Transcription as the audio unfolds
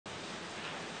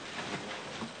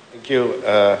Thank you,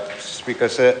 Speaker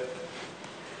Sir.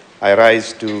 I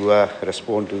rise to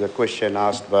respond to the question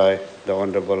asked by the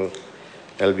Honorable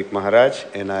Elvik Maharaj,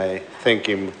 and I thank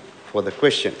him for the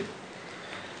question.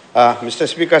 Mr.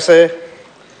 Speaker Sir,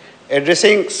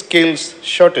 addressing skills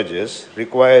shortages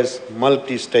requires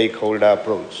multi-stakeholder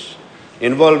approach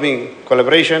involving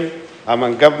collaboration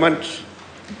among governments,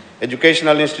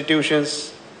 educational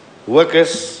institutions,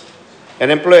 workers, and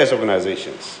employers'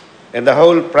 organizations, and the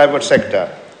whole private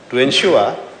sector to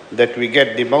ensure that we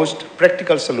get the most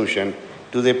practical solution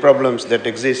to the problems that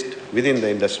exist within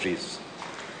the industries.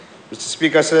 Mr.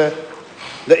 Speaker, sir,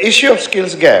 the issue of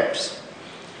skills gaps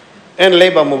and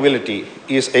labor mobility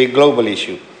is a global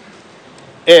issue.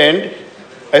 And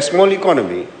a small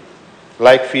economy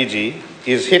like Fiji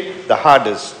is hit the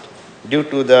hardest due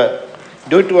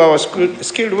to our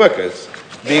skilled workers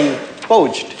being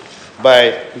poached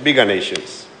by bigger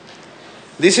nations.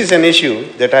 This is an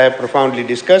issue that I have profoundly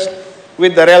discussed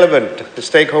with the relevant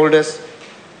stakeholders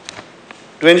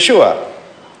to ensure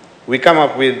we come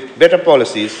up with better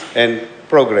policies and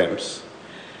programs.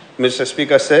 Mr.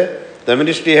 Speaker, sir, the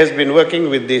Ministry has been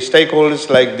working with the stakeholders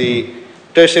like the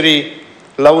Tertiary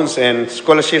Loans and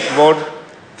Scholarship Board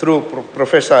through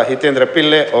Professor Hitendra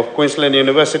Pillai of Queensland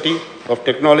University of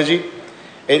Technology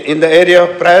in the area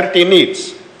of priority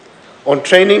needs on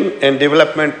training and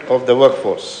development of the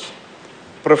workforce.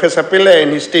 Professor Pillai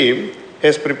and his team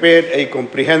has prepared a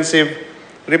comprehensive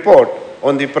report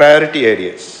on the priority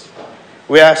areas,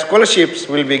 where scholarships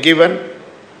will be given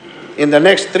in the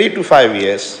next 3 to 5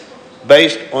 years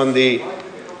based on the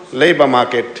labor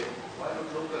market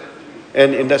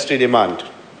and industry demand.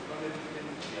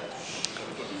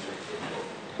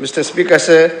 Mr. Speaker,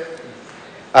 sir,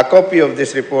 a copy of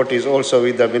this report is also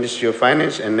with the Ministry of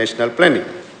Finance and National Planning.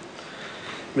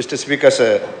 Mr. Speaker,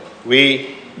 sir,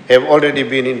 we have already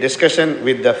been in discussion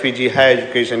with the Fiji Higher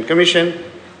Education Commission,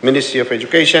 Ministry of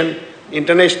Education,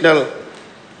 International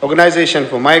Organization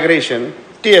for Migration,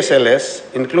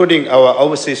 TSLS, including our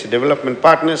overseas development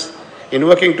partners, in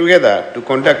working together to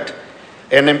conduct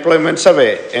an employment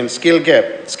survey and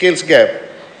skills gap,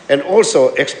 and also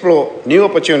explore new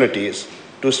opportunities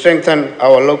to strengthen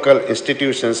our local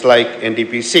institutions like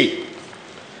NDPC.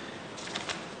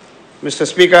 Mr.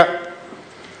 Speaker,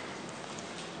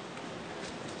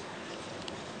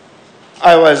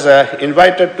 I was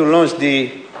invited to launch the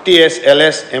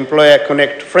TSLS Employer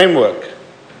Connect Framework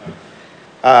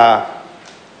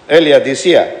earlier this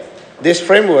year. This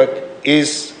framework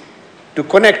is to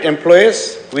connect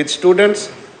employers with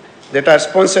students that are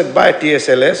sponsored by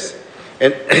TSLS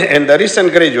and the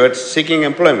recent graduates seeking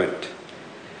employment.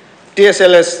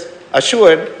 TSLS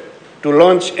assured to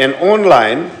launch an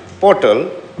online portal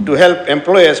to help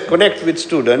employers connect with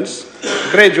students,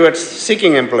 graduates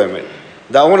seeking employment.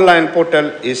 The online portal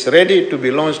is ready to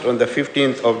be launched on the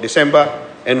 15th of December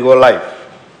and go live.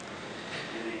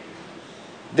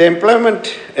 The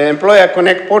Employer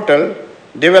Connect portal,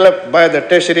 developed by the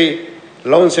Tertiary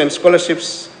Loans and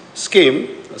Scholarships Scheme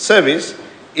Service,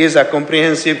 is a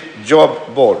comprehensive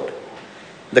job board.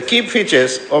 The key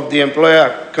features of the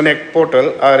Employer Connect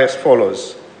portal are as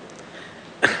follows.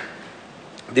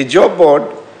 The job board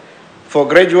for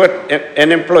graduate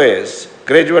and employers.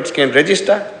 Graduates can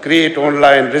register, create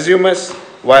online resumes,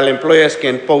 while employers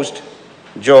can post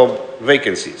job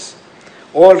vacancies.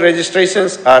 All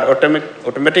registrations are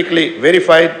automatically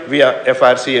verified via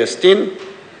FRCS TIN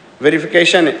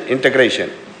verification integration.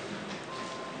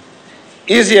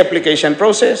 Easy application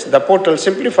process. The portal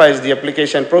simplifies the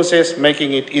application process,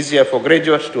 making it easier for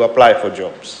graduates to apply for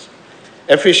jobs.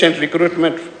 Efficient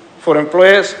recruitment for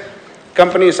employers.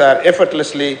 Companies can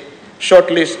effortlessly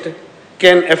shortlist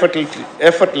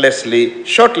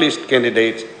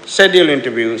candidates, schedule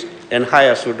interviews, and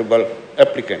hire suitable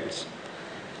applicants.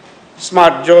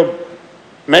 Smart job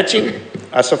matching,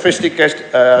 a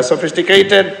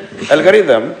sophisticated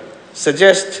algorithm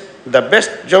suggests the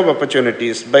best job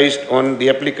opportunities based on the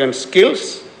applicant's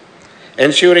skills,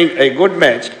 ensuring a good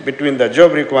match between the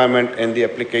job requirement and the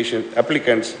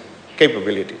applicant's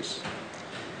capabilities.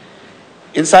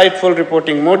 Insightful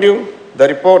reporting module.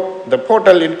 The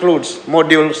portal includes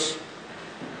modules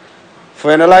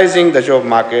for analyzing the job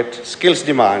market, skills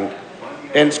demand,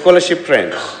 and scholarship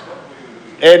trends,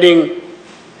 aiding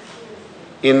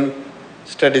in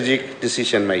strategic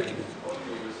decision making.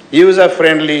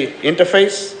 User-friendly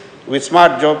interface with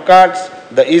smart job cards.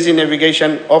 The easy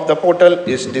navigation of the portal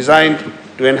is designed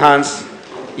to enhance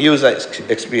user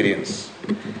experience.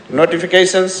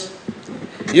 Notifications.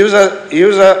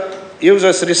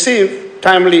 Users receive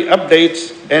timely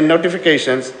updates and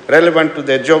notifications relevant to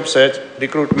their job search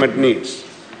recruitment needs.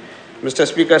 Mr.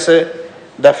 Speaker, sir,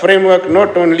 The framework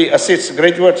not only assists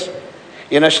graduates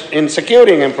in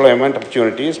securing employment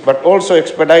opportunities, but also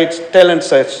expedites talent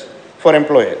search for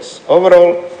employers.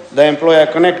 Overall, the Employer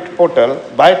Connect portal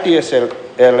by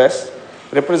TSLS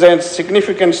represents a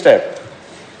significant step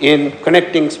in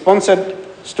connecting sponsored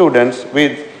students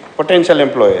with potential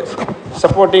employers,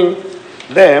 supporting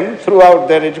them throughout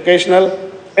their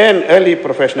educational and early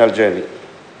professional journey.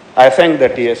 I thank the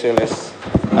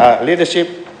TSLS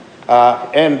leadership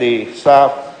and the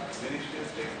staff,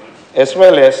 as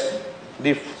well as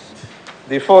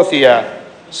the fourth year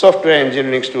software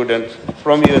engineering students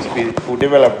from USP who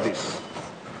developed this.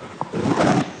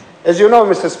 As you know,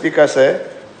 Mr. Speaker, sir,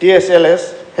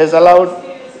 TSLS has allowed,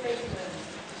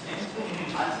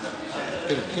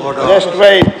 just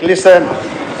wait, listen,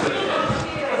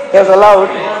 has allowed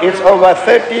its over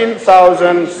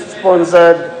 13,000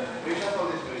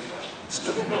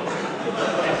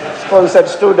 sponsored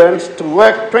students to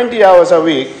work 20 hours a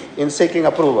week in seeking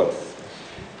approval.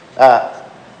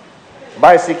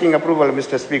 By seeking approval,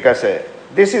 Mr. Speaker, sir,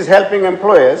 this is helping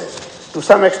employers to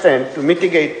some extent to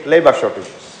mitigate labor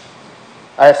shortages.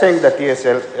 I thank the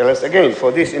TSLS again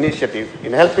for this initiative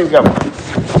in helping government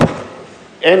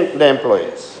and the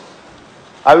employers.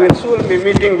 I will soon be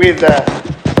meeting with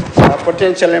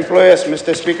potential employers,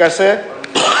 Mr. Speaker, sir,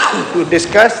 to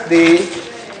discuss the,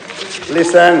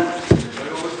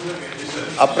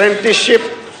 apprenticeship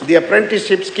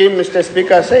scheme, Mr.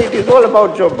 Speaker, sir. It is all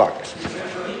about job market.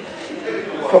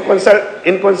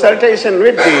 In consultation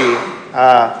with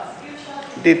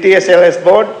the TSLS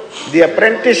board, the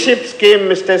apprenticeship scheme,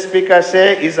 Mr. Speaker,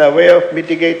 say is a way of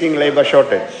mitigating labor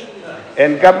shortage,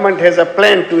 and government has a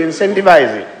plan to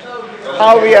incentivize it.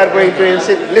 How we are going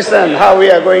to how we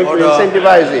are going to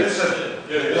incentivize it?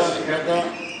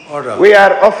 We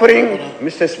are offering,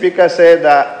 Mr. Speaker, say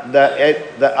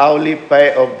the hourly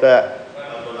pay of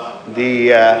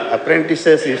the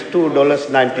apprentices is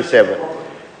 $2.97.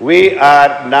 We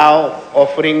are now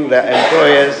offering the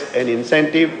employers an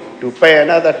incentive to pay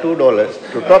another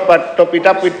 $2, to top it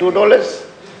up with $2,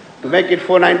 to make it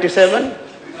 $4.97,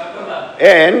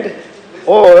 and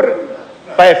or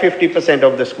pay 50%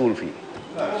 of the school fee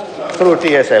through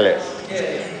TSLS.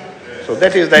 So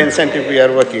that is the incentive we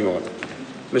are working on.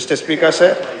 Mr. Speaker,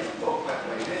 sir.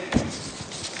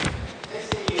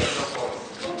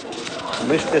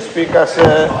 Mr. Speaker,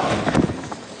 sir,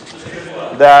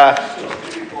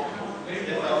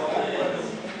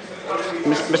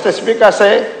 Mr. Speaker,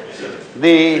 sir,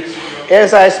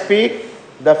 as I speak,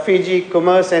 the Fiji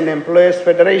Commerce and Employers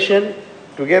Federation,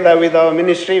 together with our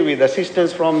ministry, with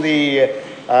assistance from the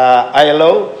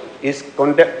ILO, is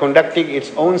conducting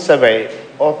its own survey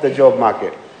of the job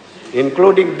market,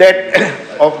 including that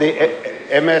of the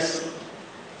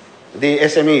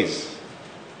SMEs.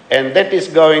 And that is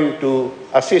going to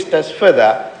assist us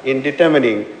further in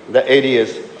determining the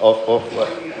areas of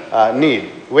need,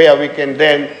 where we can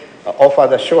then offer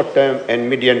the short-term and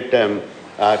medium-term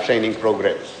training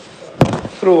programs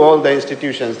through all the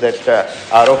institutions that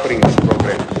are offering this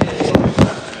program.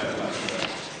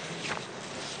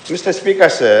 Mr. Speaker,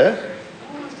 sir,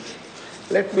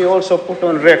 let me also put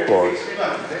on record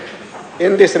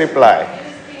in this reply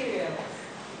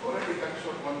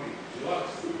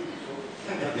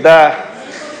the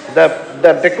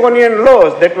draconian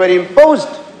laws that were imposed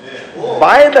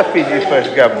by the Fiji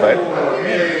first government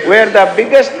were the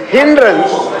biggest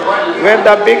hindrance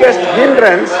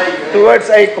towards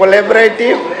a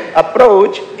collaborative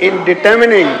approach in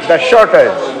determining the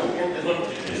shortage.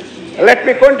 Let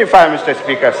me quantify, Mr.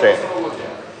 Speaker, sir.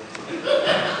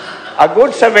 A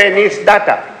good survey needs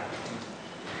data.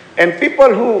 And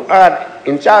people who are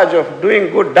in charge of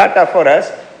doing good data for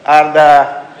us are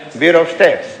the Bureau of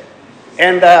Stats.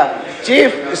 And the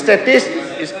chief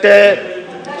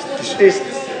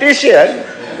statistician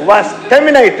was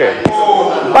terminated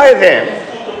by them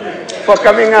for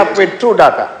coming up with true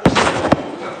data.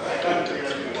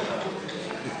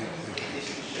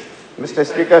 Mr.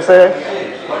 Speaker, sir.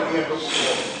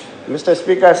 Mr.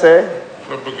 Speaker, sir.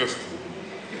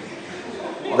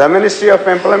 The Ministry of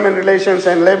Employment Relations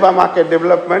and Labour Market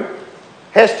Development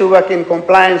has to work in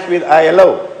compliance with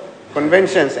ILO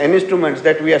conventions and instruments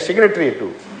that we are signatory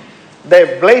to.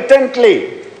 They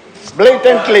blatantly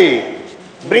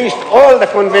breached all the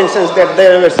conventions that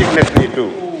they were signatory to,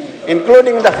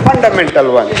 including the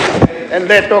fundamental ones. And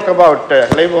they talk about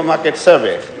labour market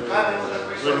survey.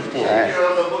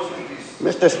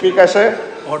 Mr. Speaker, sir,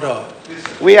 order.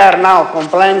 We are now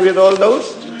complying with all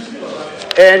those,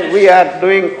 and we are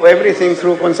doing everything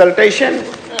through consultation.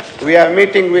 We are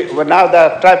meeting with, now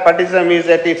the tripartism is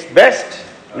at its best,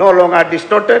 no longer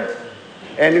distorted,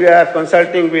 and we are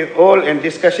consulting with all and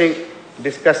discussing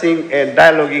discussing and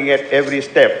dialoguing at every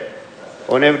step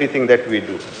on everything that we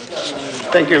do.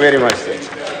 Thank you very much, sir.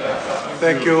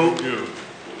 Thank you.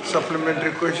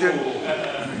 Supplementary question?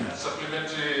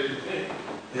 Supplementary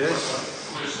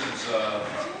Yes. questions,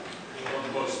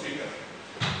 Honorable Speaker.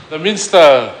 The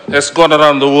Minister has gone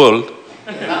around the world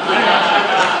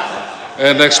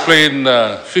and explained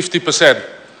 50%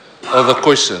 of the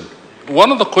question.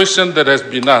 One of the questions that has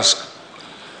been asked,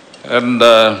 and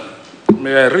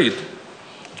may I read,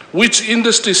 which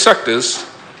industry sectors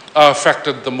are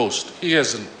affected the most? He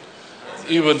hasn't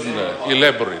even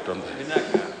elaborated on that.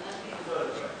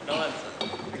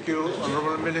 Thank you,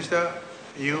 Honorable Minister.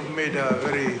 You've made a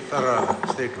very thorough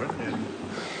statement,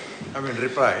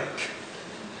 reply.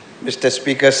 Mr.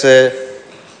 Speaker, sir,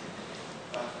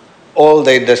 all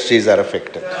the industries are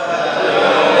affected.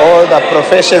 All the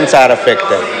professions are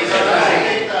affected.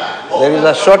 There is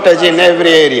a shortage in every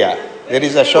area. There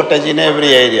is a shortage in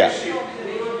every area.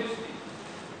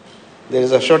 There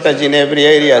is a shortage in every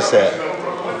area, sir.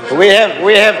 We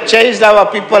have chased our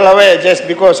people away just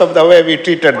because of the way we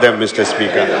treated them, Mr.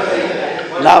 Speaker.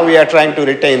 Now we are trying to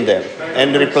retain them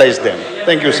and replace them.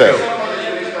 Thank you, sir.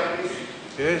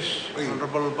 Yes,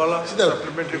 Honorable Bala,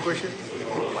 supplementary question?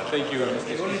 Thank you,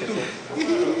 Mr. Speaker.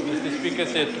 Mr. Speaker,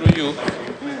 sir, through you.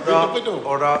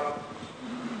 Order.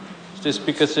 Mr.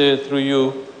 Speaker, sir, through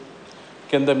you,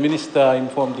 can the Minister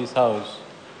inform this House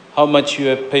how much you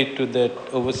have paid to that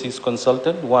overseas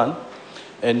consultant, one,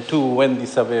 and two, when the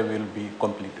survey will be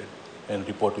completed and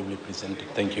report will be presented?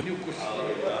 Thank you.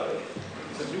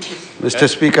 Mr.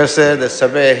 Speaker, sir, the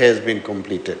survey has been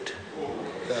completed.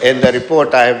 And the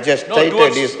report I have just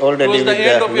stated is already with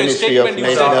the Ministry of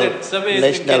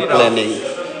National Planning.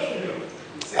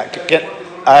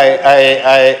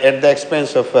 At the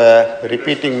expense of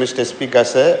repeating, Mr. Speaker,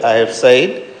 sir, I have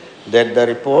said that the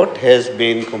report has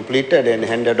been completed and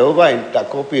handed over, and the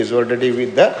copy is already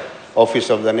with the Office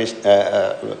of the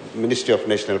Ministry of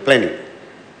National Planning.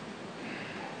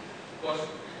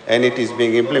 And it is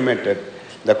being implemented.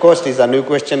 The cost is a new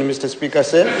question, Mr. Speaker,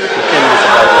 sir.